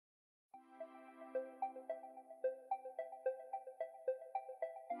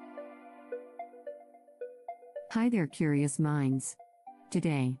Hi there, curious minds.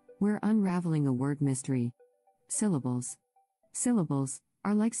 Today, we're unraveling a word mystery. Syllables. Syllables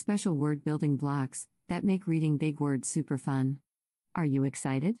are like special word building blocks that make reading big words super fun. Are you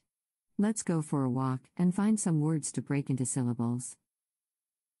excited? Let's go for a walk and find some words to break into syllables.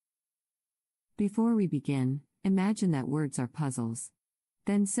 Before we begin, imagine that words are puzzles.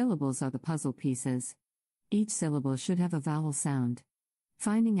 Then syllables are the puzzle pieces. Each syllable should have a vowel sound.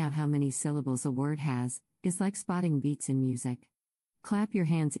 Finding out how many syllables a word has is like spotting beats in music. Clap your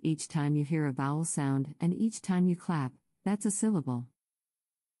hands each time you hear a vowel sound, and each time you clap, that's a syllable.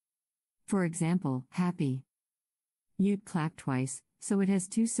 For example, happy. You'd clap twice, so it has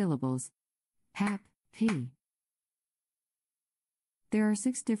two syllables. Hap-py. There are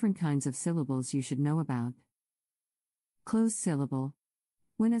 6 different kinds of syllables you should know about. Closed syllable.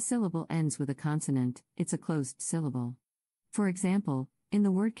 When a syllable ends with a consonant, it's a closed syllable. For example, in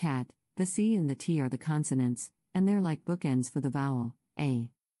the word cat, the C and the T are the consonants, and they're like bookends for the vowel, A.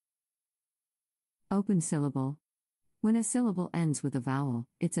 Open syllable. When a syllable ends with a vowel,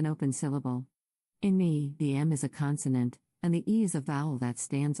 it's an open syllable. In me, the M is a consonant, and the E is a vowel that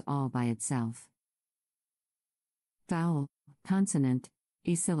stands all by itself. Vowel, consonant,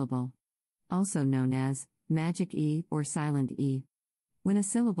 E syllable. Also known as magic E or silent E. When a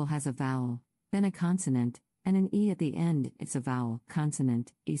syllable has a vowel, then a consonant, and an E at the end, it's a vowel,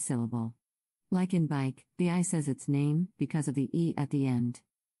 consonant, E syllable. Like in bike, the I says its name because of the E at the end.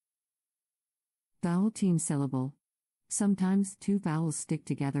 Vowel team syllable. Sometimes 2 vowels stick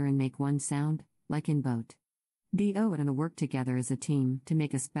together and make one sound, like in boat. The O and A work together as a team to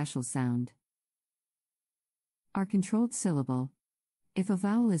make a special sound. R controlled syllable. If a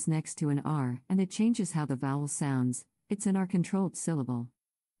vowel is next to an R and it changes how the vowel sounds, it's an R controlled syllable.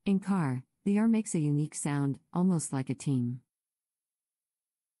 In car, the R makes a unique sound, almost like a team.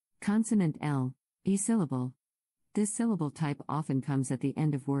 Consonant L, E syllable. This syllable type often comes at the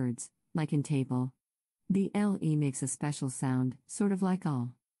end of words, like in table. The LE makes a special sound, sort of like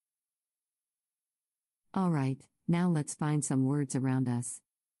all. Alright, now let's find some words around us.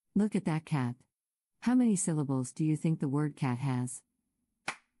 Look at that cat. How many syllables do you think the word cat has?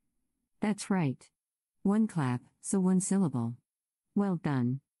 That's right. 1 clap, so 1 syllable. Well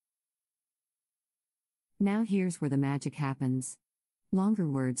done. Now here's where the magic happens. Longer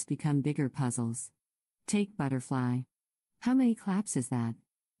words become bigger puzzles. Take butterfly. How many claps is that?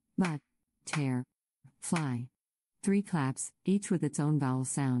 But, tear, fly. 3 claps, each with its own vowel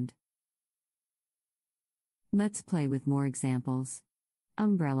sound. Let's play with more examples.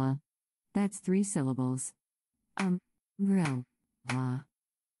 Umbrella. That's 3 syllables. Umbrella.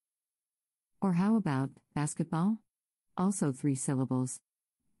 Or how about basketball? Also 3 syllables.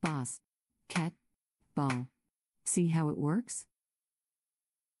 Boss. Cat. Ball. See how it works?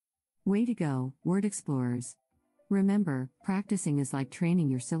 Way to go, word explorers. Remember, practicing is like training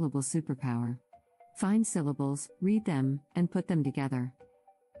your syllable superpower. Find syllables, read them, and put them together.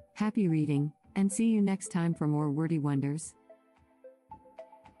 Happy reading, and see you next time for more wordy wonders.